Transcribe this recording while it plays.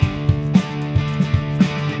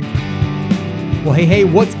Well, hey,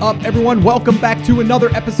 what's up, everyone? Welcome back to another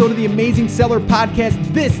episode of the Amazing Seller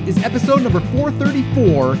Podcast. This is episode number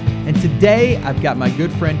 434, and today I've got my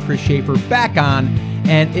good friend Chris Schaefer back on,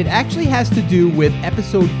 and it actually has to do with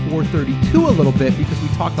episode 432 a little bit because we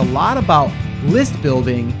talked a lot about list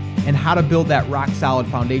building and how to build that rock-solid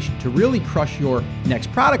foundation to really crush your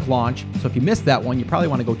next product launch. So if you missed that one, you probably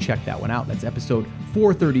want to go check that one out. That's episode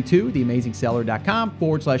 432,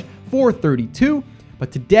 theamazingseller.com/432.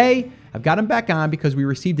 But today, I've got him back on because we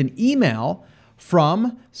received an email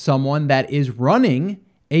from someone that is running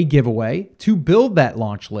a giveaway to build that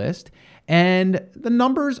launch list. And the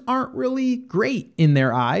numbers aren't really great in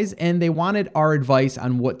their eyes, and they wanted our advice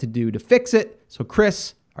on what to do to fix it. So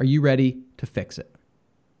Chris, are you ready to fix it?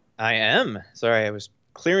 I am. Sorry, I was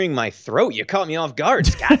clearing my throat. You caught me off guard,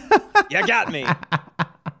 Scott. You got me.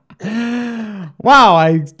 Wow,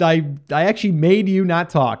 I actually made you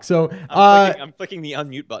not talk. So I'm clicking the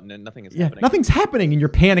unmute button and nothing is happening. Nothing's happening and you're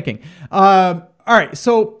panicking. All right,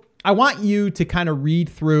 so I want you to kind of read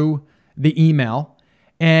through the email,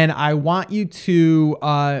 and I want you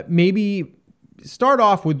to maybe start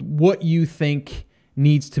off with what you think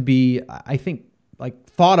needs to be, I think, like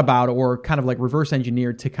thought about or kind of like reverse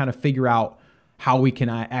engineered to kind of figure out how we can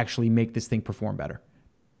actually make this thing perform better.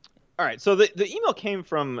 All right, so the email came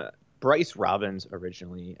from Bryce Robbins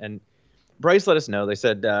originally, and Bryce let us know. They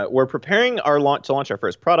said, we're preparing to launch our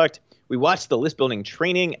first product. We watched the list building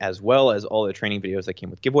training as well as all the training videos that came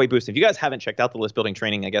with Giveaway Boost. If you guys haven't checked out the list building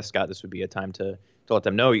training, I guess, Scott, this would be a time to let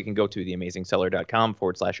them know. You can go to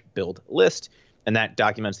theamazingseller.com/build list, and that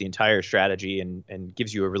documents the entire strategy and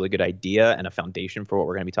gives you a really good idea and a foundation for what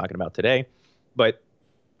we're going to be talking about today. But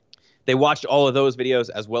they watched all of those videos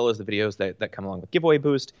as well as the videos that come along with Giveaway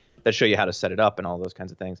Boost that show you how to set it up and all those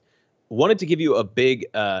kinds of things. Wanted to give you a big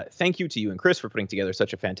thank you to you and Chris for putting together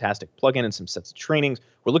such a fantastic plugin and some sets of trainings.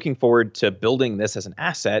 We're looking forward to building this as an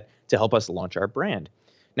asset to help us launch our brand.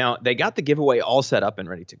 Now, they got the giveaway all set up and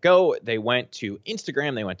ready to go. They went to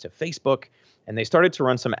Instagram, they went to Facebook, and they started to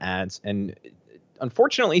run some ads. And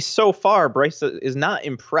unfortunately, so far, Bryce is not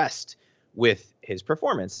impressed with his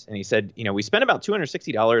performance. And he said, we spent about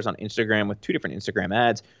 $260 on Instagram with two different Instagram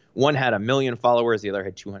ads. One had 1 million followers. The other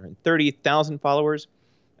had 230,000 followers.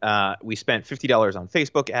 We spent $50 on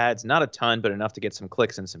Facebook ads, not a ton, but enough to get some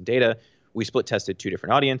clicks and some data. We split tested two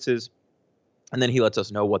different audiences. And then he lets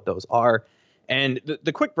us know what those are. And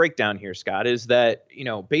the quick breakdown here, Scott, is that,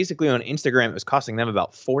 basically on Instagram, it was costing them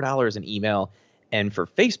about $4 an email. And for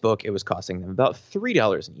Facebook, it was costing them about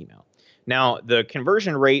 $3 an email. Now, the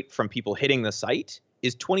conversion rate from people hitting the site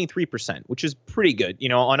is 23%, which is pretty good.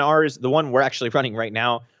 On ours, the one we're actually running right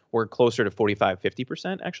now, we're closer to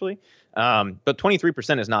 45-50% actually. But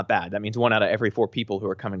 23% is not bad. That means 1 out of every 4 people who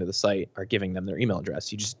are coming to the site are giving them their email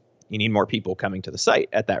address. You need more people coming to the site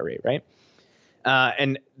at that rate, right?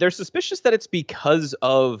 And they're suspicious that it's because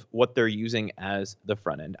of what they're using as the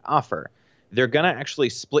front end offer. They're going to actually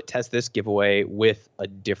split test this giveaway with a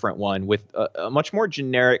different one, with a much more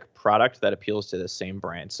generic product that appeals to the same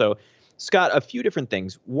brand. So, Scott, a few different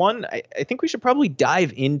things. One, I think we should probably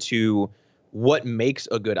dive into what makes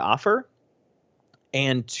a good offer.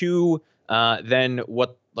 And two, then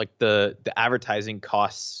what like the advertising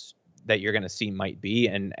costs that you're going to see might be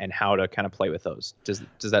and how to kind of play with those. Does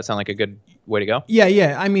that sound like a good way to go?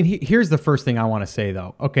 Yeah. I mean, here's the first thing I want to say,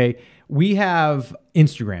 though. Okay, we have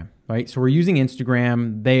Instagram, right? So we're using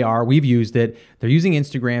Instagram. We've used it. They're using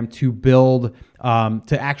Instagram to build,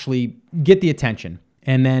 to actually get the attention.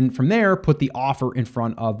 And then from there, put the offer in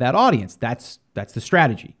front of that audience. That's the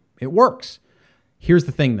strategy. It works. Here's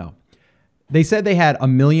the thing, though. They said they had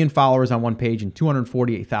 1 million followers on one page and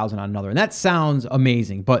 248,000 on another. And that sounds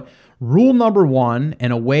amazing. But rule number one,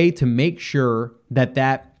 and a way to make sure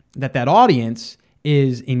that audience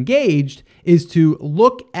is engaged, is to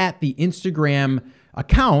look at the Instagram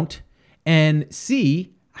account and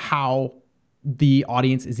see how the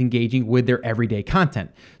audience is engaging with their everyday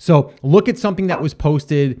content. So look at something that was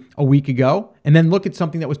posted a week ago, and then look at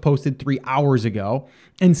something that was posted 3 hours ago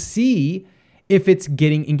and see if it's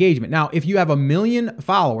getting engagement. Now, if you have 1 million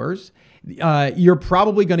followers, you're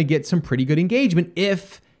probably going to get some pretty good engagement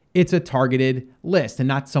if it's a targeted list and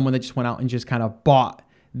not someone that just went out and just kind of bought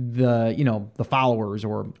the followers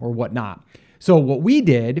or whatnot. So what we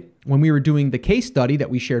did when we were doing the case study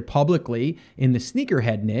that we shared publicly in the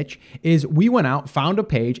sneakerhead niche is we went out, found a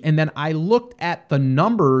page, and then I looked at the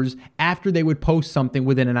numbers after they would post something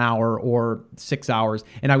within an hour or 6 hours,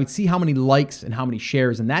 and I would see how many likes and how many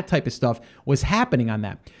shares and that type of stuff was happening on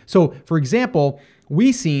that. So for example,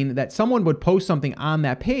 we seen that someone would post something on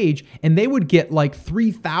that page and they would get like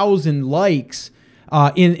 3,000 likes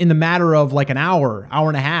in the matter of like an hour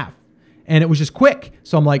and a half. and it was just quick.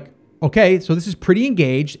 So I'm like, okay, so this is pretty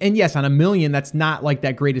engaged. And yes, on 1 million, that's not like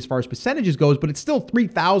that great as far as percentages goes, but it's still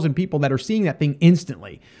 3,000 people that are seeing that thing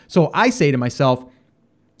instantly. So I say to myself,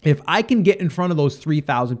 if I can get in front of those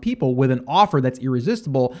 3,000 people with an offer that's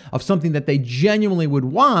irresistible of something that they genuinely would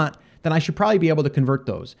want, then I should probably be able to convert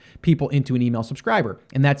those people into an email subscriber.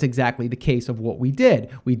 And that's exactly the case of what we did.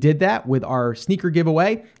 We did that with our sneaker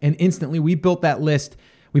giveaway, and instantly we built that list.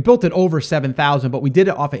 We built it over 7,000, but we did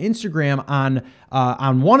it off of Instagram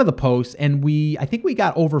on one of the posts, and I think we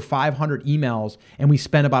got over 500 emails, and we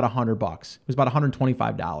spent about $100. It was about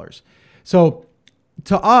 $125. So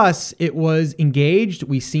to us, it was engaged,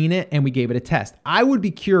 we seen it, and we gave it a test. I would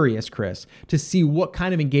be curious, Chris, to see what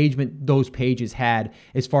kind of engagement those pages had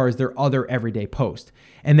as far as their other everyday post.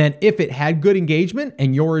 And then if it had good engagement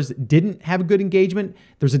and yours didn't have good engagement,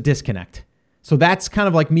 there's a disconnect. So that's kind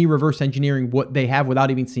of like me reverse engineering what they have without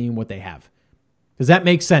even seeing what they have. Does that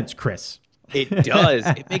make sense, Chris? It does.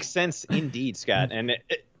 It makes sense indeed, Scott. And,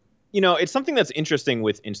 it's something that's interesting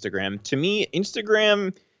with Instagram. To me,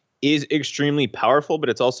 Instagram is extremely powerful, but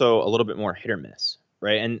it's also a little bit more hit or miss,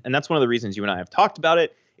 right? And that's one of the reasons you and I have talked about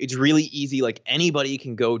it. It's really easy. Like anybody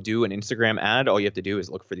can go do an Instagram ad. All you have to do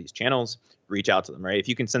is look for these channels, reach out to them, right? If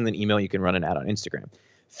you can send an email, you can run an ad on Instagram.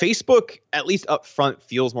 Facebook, at least up front,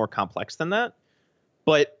 feels more complex than that.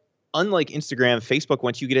 But unlike Instagram, Facebook,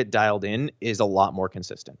 once you get it dialed in, is a lot more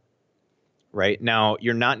consistent, right? Now,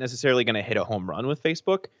 you're not necessarily going to hit a home run with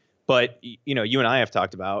Facebook, but you and I have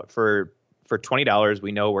talked about for $20,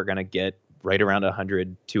 we know we're going to get right around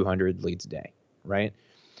 100, 200 leads a day, right?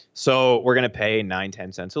 So we're going to pay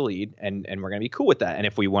 9-10 cents a lead, and we're going to be cool with that. And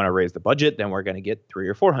if we want to raise the budget, then we're going to get 300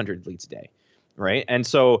 or 400 leads a day, right? And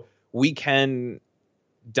so we can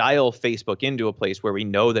dial Facebook into a place where we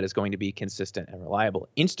know that it's going to be consistent and reliable.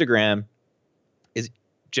 Instagram is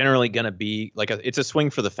generally going to be like it's a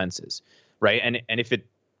swing for the fences, right? And if it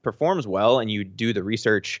performs well and you do the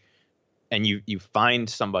research and you find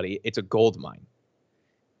somebody, it's a gold mine.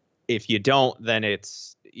 If you don't, then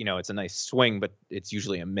it's a nice swing, but it's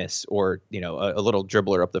usually a miss or, a little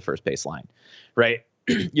dribbler up the first baseline, right?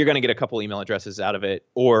 You're going to get a couple email addresses out of it,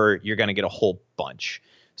 or you're going to get a whole bunch.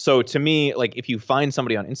 So to me, like if you find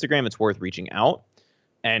somebody on Instagram, it's worth reaching out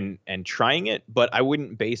and trying it, but I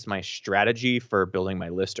wouldn't base my strategy for building my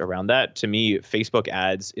list around that. To me, Facebook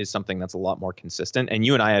ads is something that's a lot more consistent. And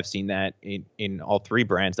you and I have seen that in all three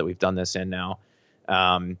brands that we've done this in now,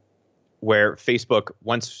 where Facebook,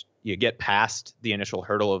 once you get past the initial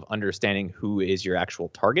hurdle of understanding who is your actual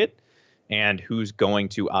target and who's going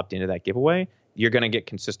to opt into that giveaway, you're going to get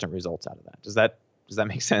consistent results out of that. Does that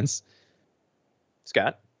make sense?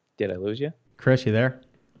 Scott, did I lose you? Chris, you there?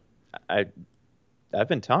 I've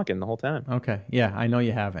been talking the whole time. Okay. Yeah, I know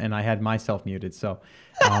you have. And I had myself muted. So,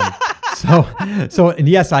 and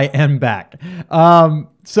yes, I am back. All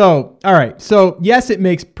right. So yes, it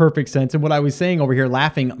makes perfect sense. And what I was saying over here,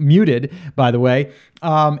 laughing, muted, by the way,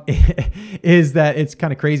 is that it's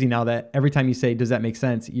kind of crazy now that every time you say, does that make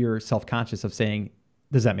sense? You're self-conscious of saying,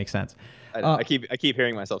 does that make sense? I keep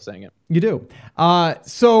hearing myself saying it. You do.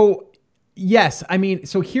 So yes, I mean,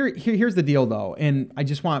 so here's the deal though. And I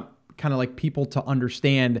just want kind of like people to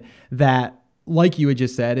understand that, like you had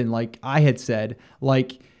just said, and like I had said,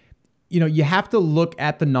 like, you have to look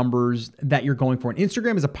at the numbers that you're going for. And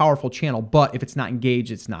Instagram is a powerful channel, but if it's not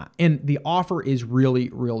engaged, it's not. And the offer is really,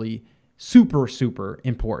 really super, super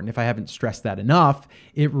important. If I haven't stressed that enough,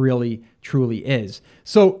 it really, truly is.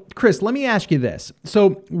 So Chris, let me ask you this.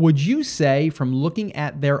 So would you say from looking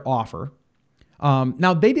at their offer,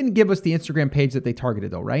 now they didn't give us the Instagram page that they targeted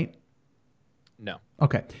though, right? No.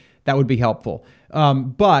 Okay. That would be helpful.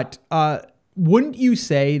 But wouldn't you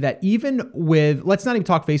say that even with, let's not even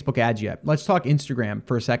talk Facebook ads yet. Let's talk Instagram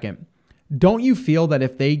for a second. Don't you feel that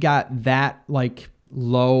if they got that like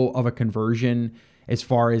low of a conversion as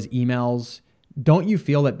far as emails, don't you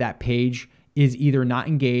feel that that page is either not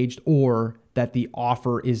engaged or that the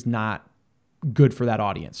offer is not good for that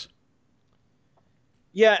audience?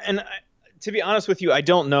 Yeah. And to be honest with you, I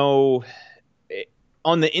don't know.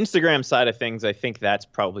 On the Instagram side of things, I think that's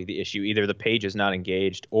probably the issue. Either the page is not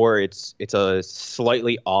engaged or it's a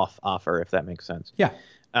slightly off offer, if that makes sense. Yeah.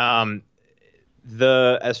 As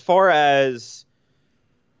far as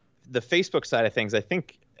the Facebook side of things, I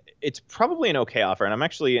think it's probably an okay offer. And I'm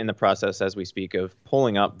actually in the process as we speak of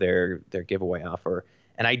pulling up their giveaway offer.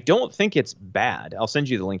 And I don't think it's bad. I'll send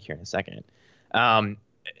you the link here in a second.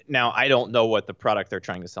 Now, I don't know what the product they're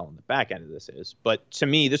trying to sell on the back end of this is, but to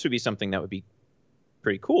me, this would be something that would be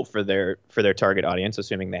pretty cool for their target audience,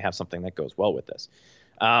 assuming they have something that goes well with this.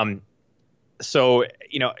 So,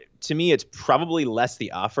 to me, it's probably less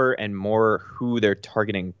the offer and more who they're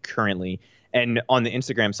targeting currently. And on the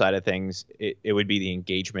Instagram side of things, it would be the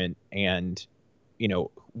engagement and,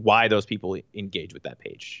 why those people engage with that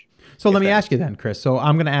page. So let me ask you then, Chris. So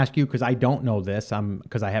I'm going to ask you, because I don't know this,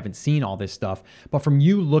 because I haven't seen all this stuff, but from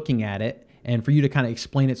you looking at it and for you to kind of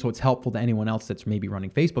explain it so it's helpful to anyone else that's maybe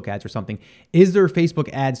running Facebook ads or something, is there Facebook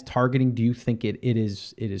ads targeting? Do you think it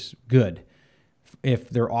is good if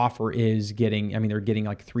their offer is getting, they're getting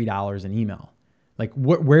like $3 an email? Like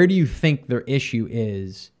where do you think their issue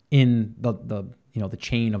is in the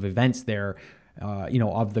chain of events there,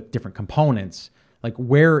 of the different components? Like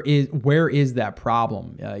where is that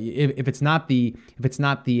problem? If it's not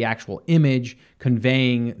the actual image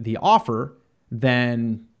conveying the offer,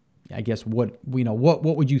 then I guess what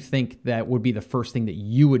would you think that would be the first thing that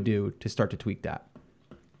you would do to start to tweak that?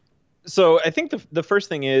 So I think the first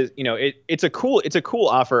thing is, it's a cool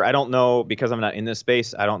offer. I don't know, because I'm not in this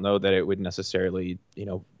space, I don't know that it would necessarily,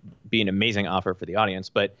 be an amazing offer for the audience.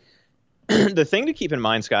 But the thing to keep in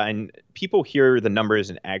mind, Scott, and people hear the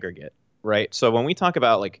numbers in aggregate, right? So when we talk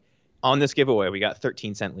about like on this giveaway, we got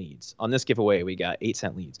 13-cent leads. On this giveaway, we got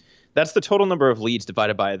 8-cent leads. That's the total number of leads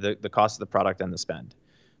divided by the cost of the product and the spend,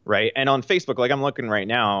 right? And on Facebook, like I'm looking right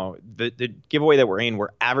now, the giveaway that we're in,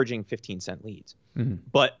 we're averaging 15-cent leads. Mm-hmm.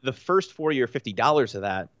 But the first $40 or $50 of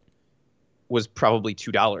that was probably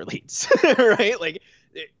 $2 leads, right? Like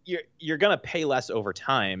you're going to pay less over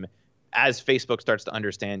time as Facebook starts to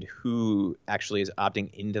understand who actually is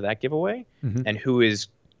opting into that giveaway, mm-hmm. and who is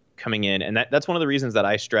coming in. And that's one of the reasons that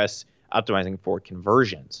I stress optimizing for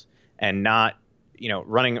conversions and not,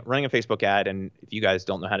 running a Facebook ad. And if you guys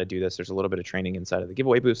don't know how to do this, there's a little bit of training inside of the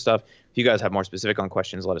giveaway boost stuff. If you guys have more specific on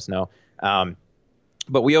questions, let us know.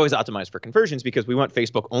 But we always optimize for conversions because we want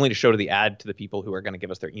Facebook only to show to the ad to the people who are going to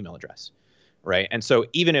give us their email address, right? And so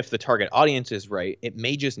even if the target audience is right, it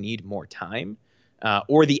may just need more time,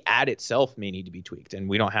 or the ad itself may need to be tweaked. And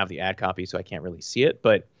we don't have the ad copy, so I can't really see it.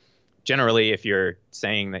 But generally, if you're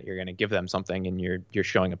saying that you're going to give them something and you're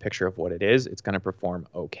showing a picture of what it is, it's going to perform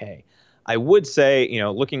okay. I would say,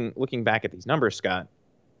 looking back at these numbers, Scott,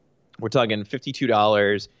 we're talking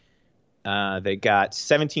 $52. They got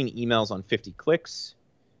 17 emails on 50 clicks,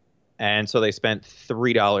 and so they spent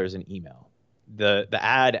 $3 an email. The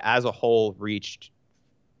ad as a whole reached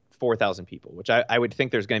 4,000 people, which I would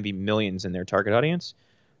think there's going to be millions in their target audience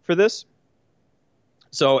for this.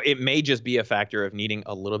 So it may just be a factor of needing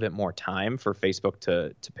a little bit more time for Facebook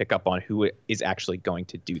to pick up on who is actually going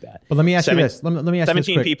to do that. But let me ask you this. Let me ask you this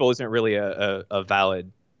 17 people isn't really a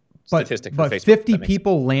valid statistic for Facebook. But 50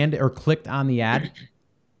 people landed or clicked on the ad?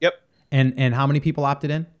 Yep. And how many people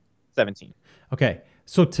opted in? 17. Okay.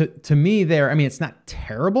 So to me there, it's not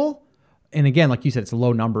terrible. And again, like you said, it's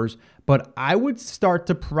low numbers. But I would start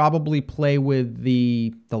to probably play with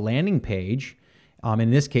the landing page.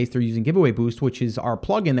 In this case, they're using Giveaway Boost, which is our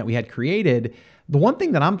plugin that we had created. The one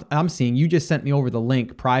thing that I'm seeing, you just sent me over the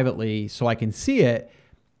link privately so I can see it.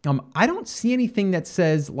 I don't see anything that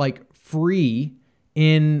says like free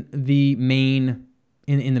in the main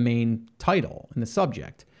in the main title, in the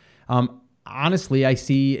subject. Honestly, I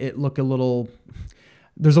see it look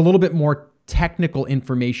there's a little bit more technical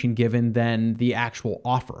information given than the actual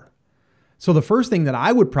offer. So the first thing that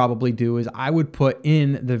I would probably do is I would put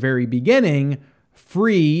in the very beginning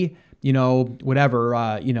free,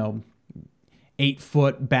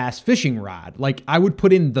 8-foot bass fishing rod. Like I would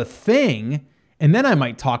put in the thing, and then I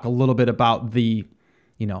might talk a little bit about the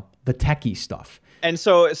techie stuff. And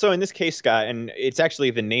so in this case, Scott, and it's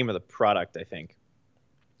actually the name of the product, I think.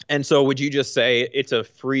 And so would you just say it's a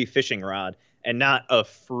free fishing rod and not a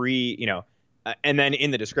free, and then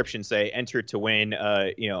in the description say enter to win,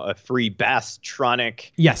 a free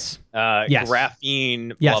Basstronic, yes,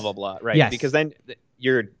 graphene, yes. blah, blah, blah. Right. Yes. Because then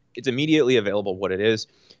it's immediately available what it is.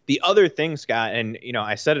 The other thing, Scott, and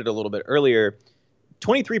I said it a little bit earlier,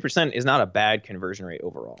 23% is not a bad conversion rate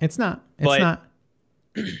overall. It's not. It's not.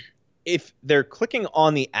 If they're clicking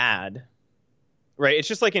on the ad, right, it's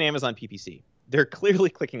just like an Amazon PPC. They're clearly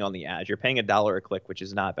clicking on the ad. You're paying $1 a click, which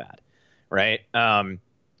is not bad, right?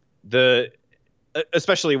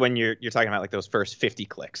 Especially when you're talking about like those first 50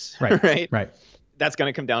 clicks, right? Right. That's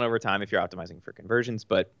going to come down over time if you're optimizing for conversions,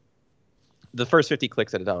 but the first 50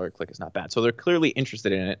 clicks at $1 a click is not bad. So they're clearly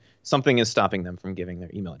interested in it. Something is stopping them from giving their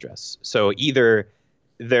email address. So either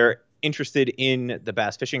they're interested in the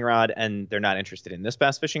bass fishing rod and they're not interested in this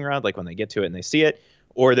bass fishing rod, like when they get to it and they see it,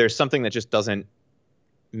 or there's something that just doesn't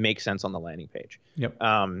make sense on the landing page. Yep.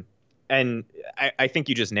 And I think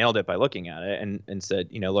you just nailed it by looking at it and said,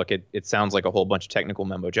 look, it sounds like a whole bunch of technical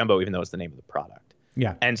mumbo jumbo, even though it's the name of the product.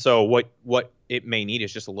 Yeah. And so what it may need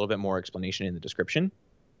is just a little bit more explanation in the description.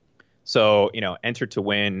 So, enter to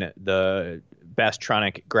win the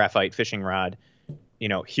Bastronic graphite fishing rod.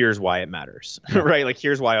 Here's why it matters, right? Like,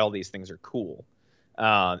 here's why all these things are cool,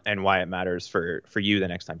 and why it matters for you the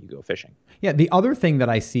next time you go fishing. Yeah. The other thing that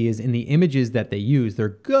I see is in the images that they use, they're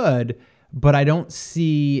good, but I don't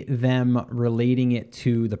see them relating it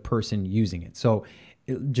to the person using it. So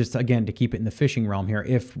just again, to keep it in the fishing realm here,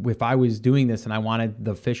 if I was doing this and I wanted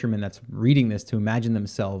the fisherman that's reading this to imagine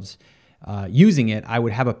themselves using it, I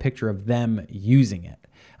would have a picture of them using it.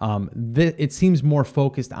 It seems more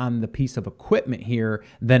focused on the piece of equipment here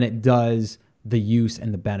than it does the use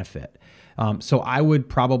and the benefit. So I would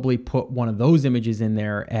probably put one of those images in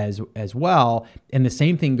there as well. And the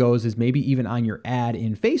same thing goes is maybe even on your ad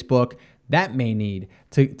in Facebook, that may need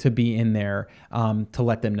to be in there to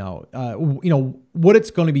let them know, what it's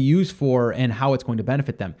going to be used for and how it's going to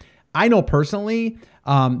benefit them. I know personally,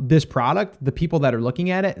 this product, the people that are looking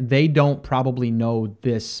at it, they don't probably know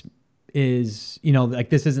this is,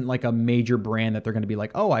 this isn't like a major brand that they're going to be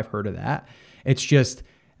like, oh, I've heard of that. It's just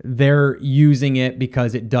they're using it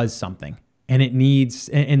because it does something and it needs,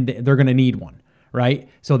 and they're going to need one. Right?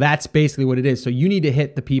 So that's basically what it is. So you need to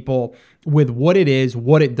hit the people with what it is,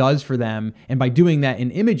 what it does for them. And by doing that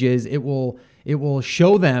in images, it will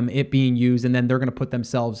show them it being used, and then they're going to put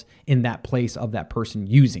themselves in that place of that person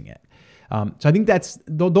using it. So I think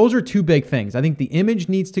those are two big things. I think the image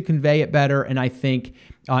needs to convey it better. And I think,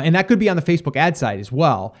 and that could be on the Facebook ad side as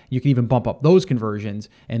well. You can even bump up those conversions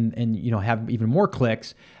and have even more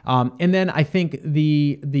clicks. And then I think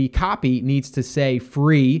the copy needs to say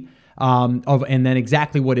free, and then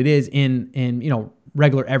exactly what it is in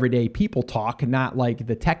regular everyday people talk, not like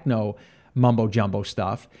the techno mumbo jumbo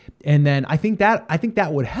stuff. And then I think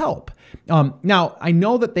that would help. Now I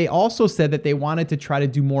know that they also said that they wanted to try to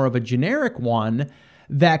do more of a generic one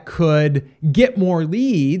that could get more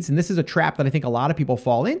leads. And this is a trap that I think a lot of people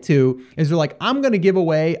fall into, is they're like, I'm going to give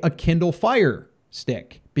away a Kindle Fire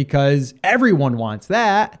Stick because everyone wants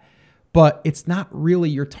that, but it's not really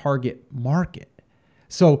your target market.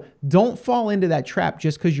 So don't fall into that trap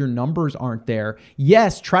just because your numbers aren't there.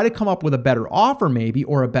 Yes, try to come up with a better offer maybe,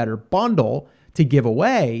 or a better bundle to give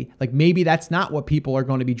away. Like maybe that's not what people are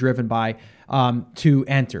going to be driven by to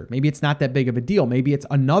enter. Maybe it's not that big of a deal. Maybe it's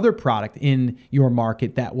another product in your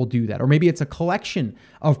market that will do that. Or maybe it's a collection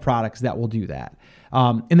of products that will do that.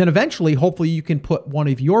 And then eventually, hopefully you can put one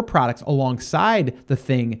of your products alongside the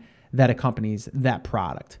thing that accompanies that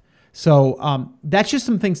product. So that's just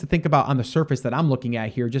some things to think about on the surface that I'm looking at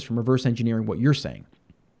here, just from reverse engineering what you're saying.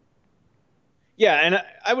 Yeah, and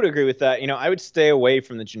I would agree with that. I would stay away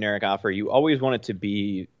from the generic offer. You always want it to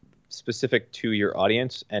be specific to your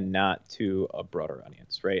audience and not to a broader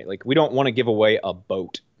audience, right? Like, we don't want to give away a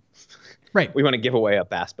boat. Right. We want to give away a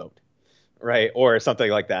bass boat, right? Or something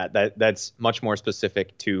like that. That's much more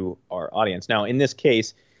specific to our audience. Now, in this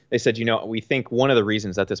case, they said, we think one of the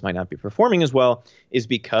reasons that this might not be performing as well is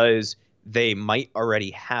because they might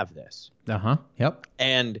already have this. Yep.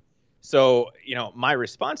 And so, my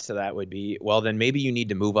response to that would be, well, then maybe you need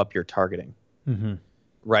to move up your targeting. Mm-hmm.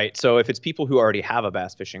 Right. So if it's people who already have a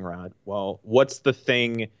bass fishing rod, well, what's the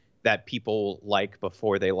thing that people like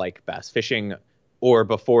before they like bass fishing, or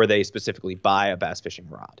before they specifically buy a bass fishing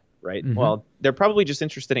rod? Right. Mm-hmm. Well, they're probably just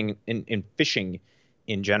interested in fishing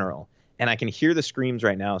in general. And I can hear the screams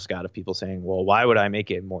right now, Scott, of people saying, well, why would I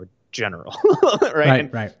make it more general?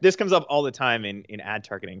 Right. This comes up all the time in ad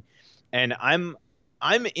targeting. And I'm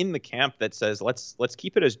in the camp that says, let's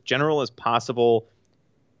keep it as general as possible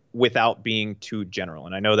without being too general.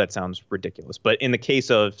 And I know that sounds ridiculous, but in the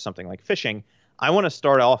case of something like fishing, I want to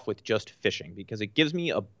start off with just fishing because it gives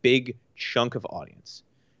me a big chunk of audience.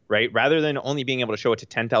 Right? Rather than only being able to show it to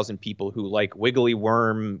 10,000 people who like wiggly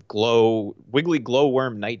glow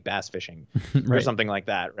worm night bass fishing right. or something like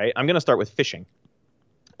that. Right? I'm going to start with fishing,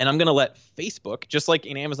 and I'm going to let Facebook, just like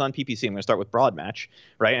in Amazon PPC, I'm going to start with broad match.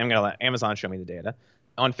 Right? I'm going to let Amazon show me the data.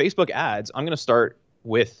 On Facebook ads, I'm going to start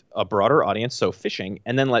with a broader audience, so fishing,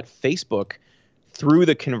 and then let Facebook, through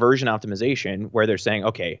the conversion optimization, where they're saying,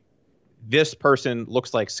 okay, this person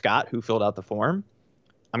looks like Scott who filled out the form,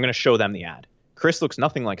 I'm going to show them the ad. Chris looks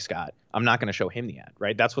nothing like Scott, I'm not going to show him the ad,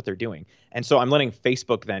 right? That's what they're doing. And so I'm letting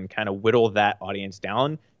Facebook then kind of whittle that audience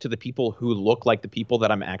down to the people who look like the people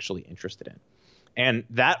that I'm actually interested in. And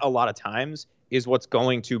that, a lot of times, is what's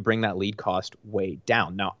going to bring that lead cost way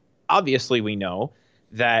down. Now, obviously, we know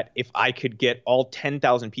that if I could get all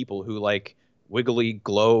 10,000 people who like wiggly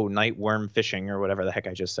glow night worm fishing, or whatever the heck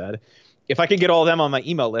I just said, if I could get all of them on my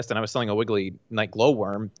email list and I was selling a wiggly night glow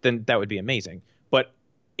worm, then that would be amazing. But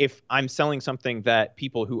if I'm selling something that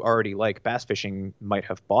people who already like bass fishing might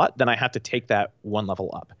have bought, then I have to take that one level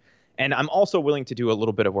up. And I'm also willing to do a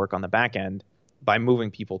little bit of work on the back end by moving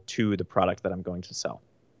people to the product that I'm going to sell.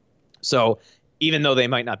 So even though they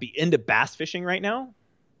might not be into bass fishing right now,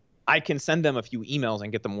 I can send them a few emails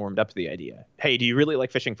and get them warmed up to the idea. Hey, do you really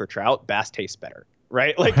like fishing for trout? Bass tastes better,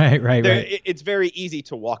 right? Like, right. It's very easy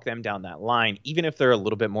to walk them down that line, even if they're a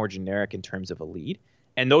little bit more generic in terms of a lead.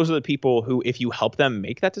 And those are the people who, if you help them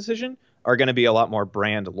make that decision, are going to be a lot more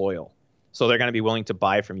brand loyal. So they're going to be willing to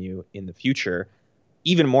buy from you in the future,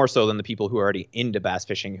 even more so than the people who are already into bass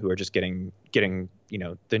fishing, who are just getting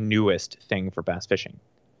the newest thing for bass fishing.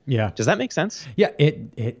 Yeah. Does that make sense? Yeah,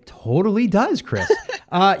 it totally does, Chris.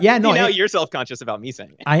 Yeah, no. Now you're self-conscious about me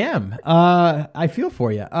saying it. I am. I feel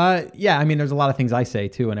for you. Yeah, I mean, there's a lot of things I say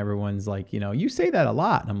too, and everyone's like, you say that a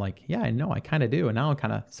lot. And I'm like, yeah, I know, I kind of do. And now I'm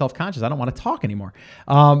kind of self-conscious. I don't want to talk anymore.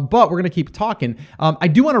 But we're going to keep talking. I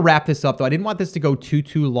do want to wrap this up, though. I didn't want this to go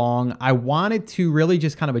too long. I wanted to really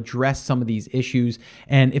just kind of address some of these issues.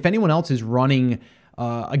 And if anyone else is running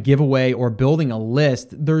a giveaway or building a list,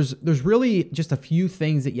 there's really just a few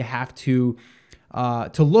things that you have to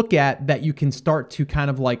look at, that you can start to kind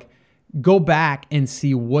of like go back and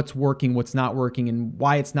see what's working, what's not working, and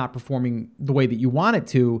why it's not performing the way that you want it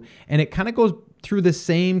to. And it kind of goes through the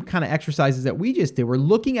same kind of exercises that we just did. We're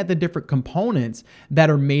looking at the different components that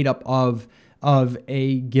are made up of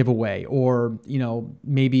a giveaway, or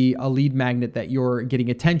maybe a lead magnet that you're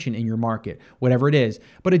getting attention in your market, whatever it is.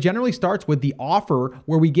 But it generally starts with the offer,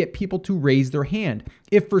 where we get people to raise their hand.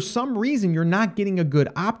 If for some reason you're not getting a good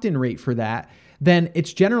opt-in rate for that, then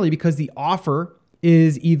it's generally because the offer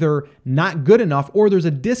is either not good enough, or there's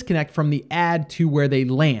a disconnect from the ad to where they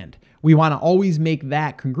land. We want to always make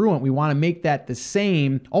that congruent. We want to make that the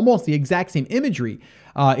same, almost the exact same imagery,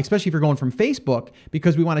 especially if you're going from Facebook,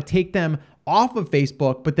 because we want to take them off of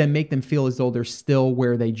Facebook, but then make them feel as though they're still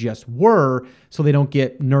where they just were, so they don't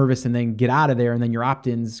get nervous and then get out of there, and then your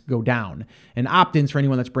opt-ins go down. And opt-ins, for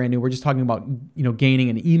anyone that's brand new, we're just talking about gaining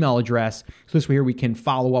an email address, so this way here we can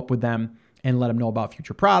follow up with them and let them know about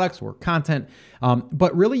future products or content.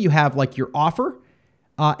 But really, you have like your offer.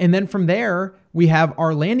 And then from there, we have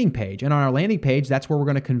our landing page. And on our landing page, that's where we're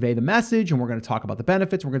going to convey the message, and we're going to talk about the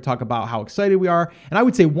benefits. We're going to talk about how excited we are. And I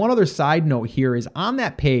would say one other side note here is on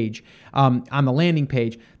that page, on the landing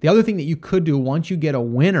page, the other thing that you could do once you get a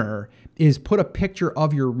winner is put a picture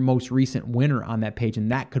of your most recent winner on that page,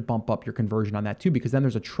 and that could bump up your conversion on that too, because then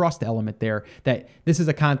there's a trust element there that this is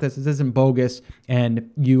a contest, this isn't bogus,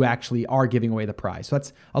 and you actually are giving away the prize. So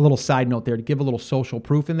that's a little side note there to give a little social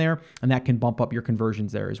proof in there, and that can bump up your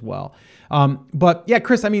conversions there as well. But yeah,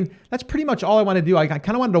 Chris, I mean, that's pretty much all I want to do. I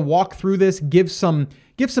kind of wanted to walk through this, give some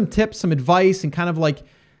tips, some advice, and kind of like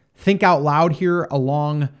think out loud here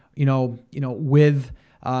along, with,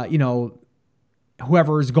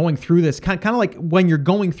 whoever is going through this, kind of like when you're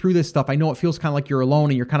going through this stuff, I know it feels kind of like you're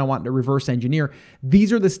alone and you're kind of wanting to reverse engineer.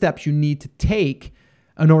 These are the steps you need to take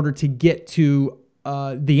in order to get to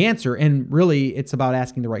the answer. And really, it's about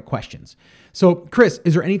asking the right questions. So, Chris,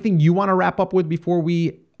 is there anything you want to wrap up with before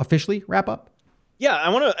we officially wrap up? Yeah,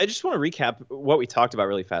 I just want to recap what we talked about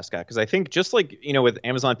really fast, Scott, because I think just like, with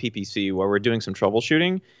Amazon PPC, where we're doing some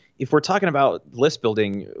troubleshooting, if we're talking about list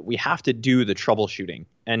building, we have to do the troubleshooting.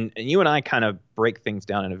 And you and I kind of break things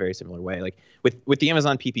down in a very similar way. Like with the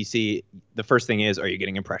Amazon PPC, the first thing is, are you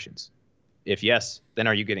getting impressions? If yes, then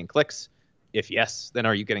are you getting clicks? If yes, then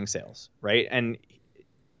are you getting sales, right? And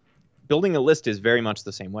building a list is very much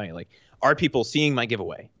the same way. Like, are people seeing my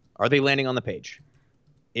giveaway? Are they landing on the page?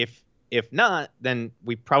 If not, then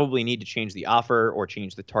we probably need to change the offer or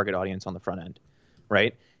change the target audience on the front end,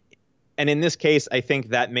 right? And in this case, I think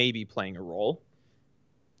that may be playing a role.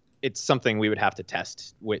 It's something we would have to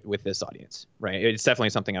test with this audience, right? It's definitely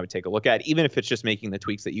something I would take a look at, even if it's just making the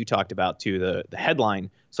tweaks that you talked about to the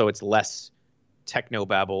headline, so it's less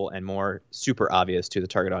technobabble and more super obvious to the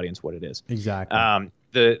target audience what it is. Exactly.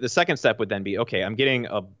 The second step would then be, okay, I'm getting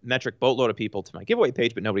a metric boatload of people to my giveaway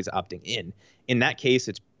page, but nobody's opting in. In that case,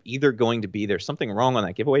 it's either going to be there's something wrong on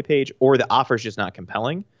that giveaway page, or the offer is just not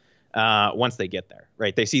compelling once they get there,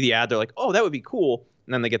 right? They see the ad, they're like, oh, that would be cool.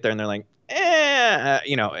 And then they get there and they're like,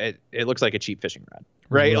 it looks like a cheap fishing rod,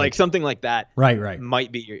 right? Like something like that right.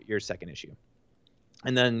 might be your second issue.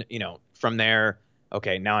 And then, from there,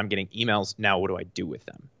 okay, now I'm getting emails. Now what do I do with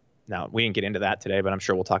them? Now, we didn't get into that today, but I'm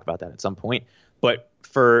sure we'll talk about that at some point. But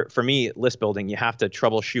for me, list building, you have to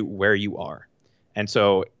troubleshoot where you are. And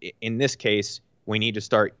so in this case, we need to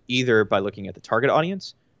start either by looking at the target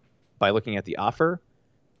audience, by looking at the offer,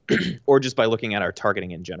 or just by looking at our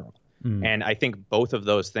targeting in general. And I think both of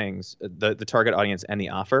those things, the target audience and the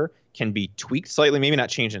offer, can be tweaked slightly, maybe not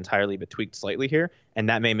changed entirely, but tweaked slightly here. And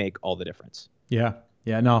that may make all the difference. Yeah.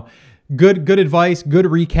 No, Good advice, good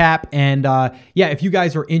recap. And yeah, if you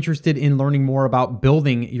guys are interested in learning more about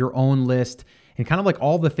building your own list and kind of like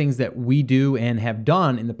all the things that we do and have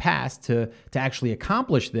done in the past to actually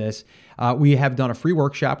accomplish this, we have done a free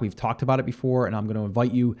workshop. We've talked about it before, and I'm going to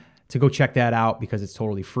invite you to go check that out because it's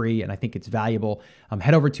totally free and I think it's valuable.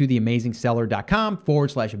 Head over to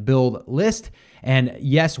theamazingseller.com/build list. And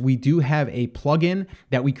yes, we do have a plugin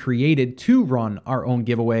that we created to run our own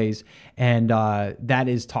giveaways. And that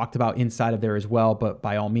is talked about inside of there as well. But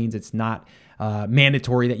by all means, it's not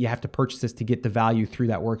mandatory that you have to purchase this to get the value through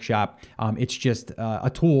that workshop. It's just a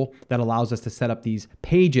tool that allows us to set up these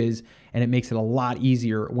pages, and it makes it a lot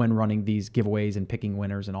easier when running these giveaways and picking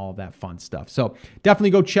winners and all of that fun stuff. So definitely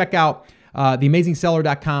go check out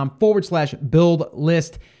theamazingseller.com/build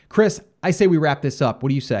list. Chris, I say we wrap this up. What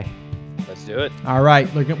do you say? Let's do it. All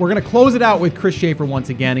right. Look, we're going to close it out with Chris Schaefer once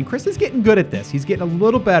again. And Chris is getting good at this. He's getting a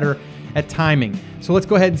little better at timing. So let's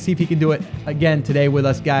go ahead and see if he can do it again today with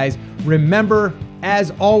us, guys. Remember,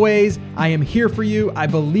 as always, I am here for you. I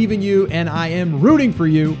believe in you, and I am rooting for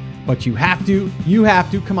you. But you have to.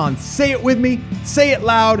 Come on, say it with me. Say it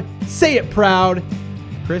loud. Say it proud.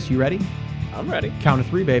 Chris, you ready? I'm ready. Count to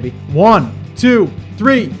 3, baby. 1, 2,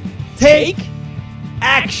 3. Take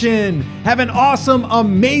action. Have an awesome,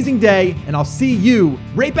 amazing day, and I'll see you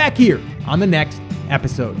right back here on the next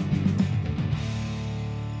episode.